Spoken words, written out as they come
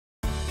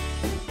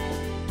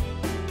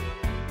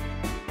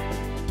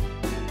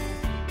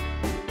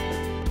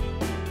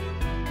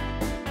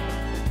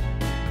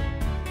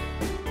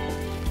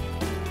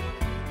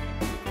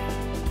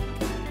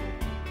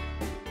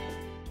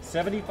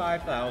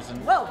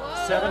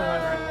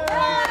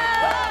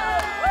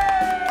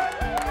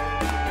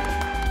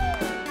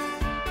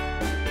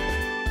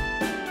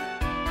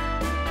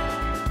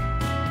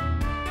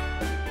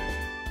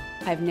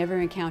I've never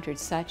encountered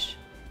such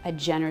a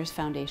generous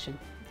foundation.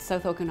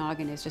 South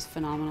Okanagan is just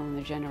phenomenal in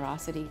their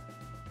generosity.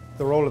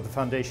 The role of the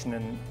foundation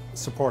in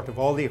support of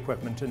all the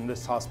equipment in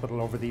this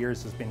hospital over the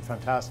years has been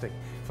fantastic.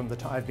 From the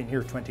time I've been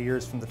here 20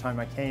 years, from the time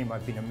I came,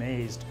 I've been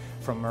amazed,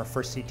 from our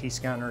first CT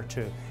scanner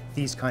to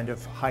these kind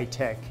of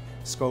high-tech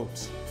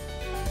scopes.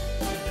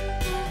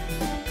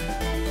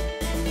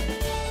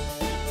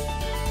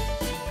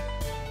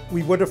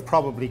 We would have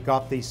probably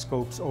got these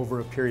scopes over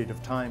a period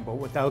of time, but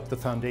without the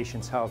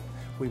foundation's help,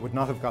 we would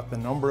not have got the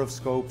number of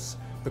scopes,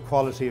 the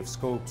quality of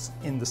scopes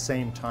in the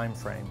same time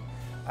frame,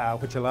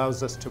 which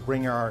allows us to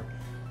bring our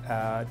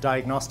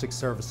diagnostic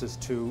services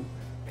to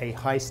a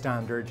high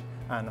standard,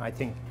 and I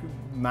think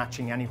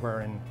matching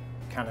anywhere in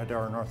Canada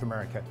or North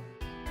America.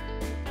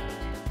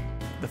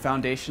 The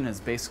foundation has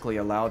basically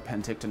allowed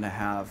Penticton to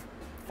have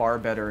far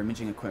better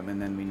imaging equipment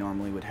than we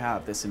normally would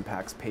have. This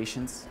impacts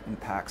patients,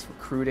 impacts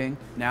recruiting.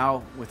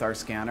 Now with our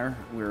scanner,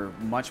 we're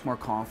much more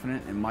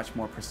confident and much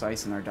more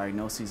precise in our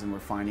diagnoses, and we're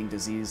finding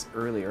disease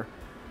earlier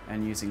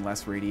and using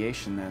less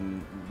radiation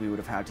than we would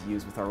have had to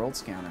use with our old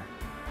scanner.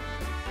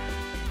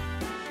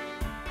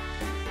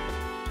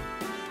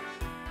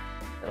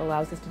 It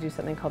allows us to do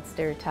something called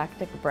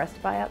stereotactic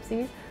breast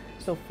biopsies.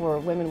 So for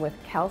women with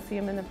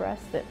calcium in the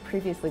breast that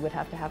previously would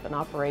have to have an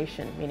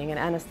operation, meaning an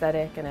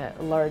anesthetic and a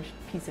large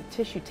piece of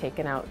tissue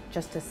taken out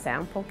just to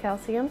sample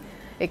calcium,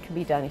 it can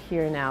be done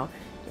here now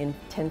in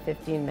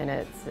 10-15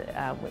 minutes,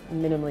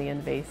 minimally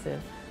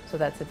invasive. So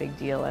that's a big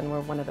deal, and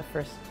we're one of the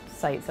first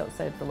sites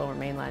outside the Lower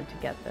Mainland to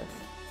get this.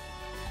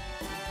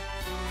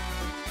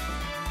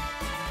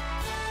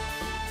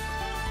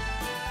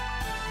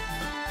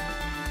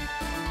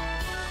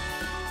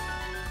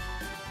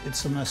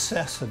 It's a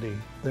necessity.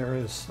 There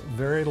is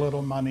very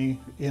little money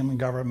in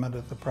government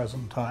at the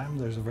present time.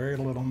 There's very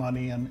little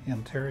money in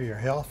interior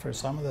health for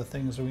some of the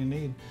things we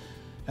need.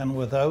 And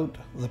without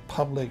the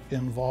public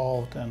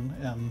involved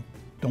and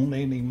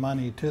donating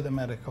money to the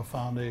Medical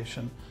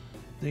Foundation,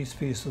 these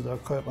pieces of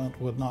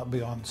equipment would not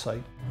be on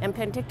site. And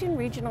Penticton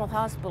Regional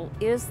Hospital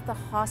is the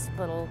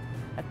hospital,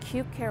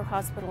 acute care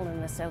hospital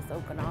in the South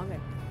Okanagan.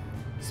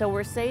 So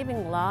we're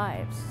saving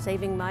lives,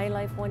 saving my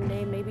life one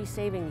day, maybe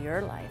saving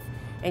your life.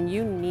 And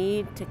you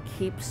need to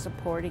keep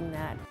supporting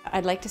that.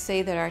 I'd like to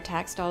say that our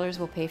tax dollars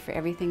will pay for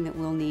everything that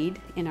we'll need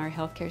in our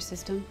healthcare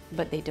system,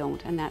 but they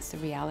don't, and that's the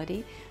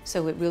reality.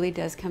 So it really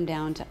does come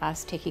down to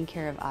us taking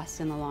care of us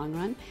in the long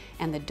run,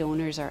 and the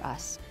donors are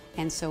us.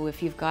 And so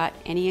if you've got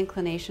any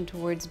inclination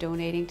towards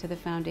donating to the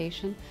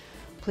foundation,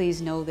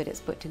 please know that it's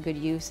put to good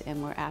use,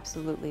 and we're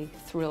absolutely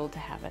thrilled to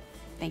have it.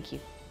 Thank you.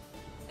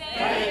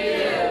 Thank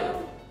you.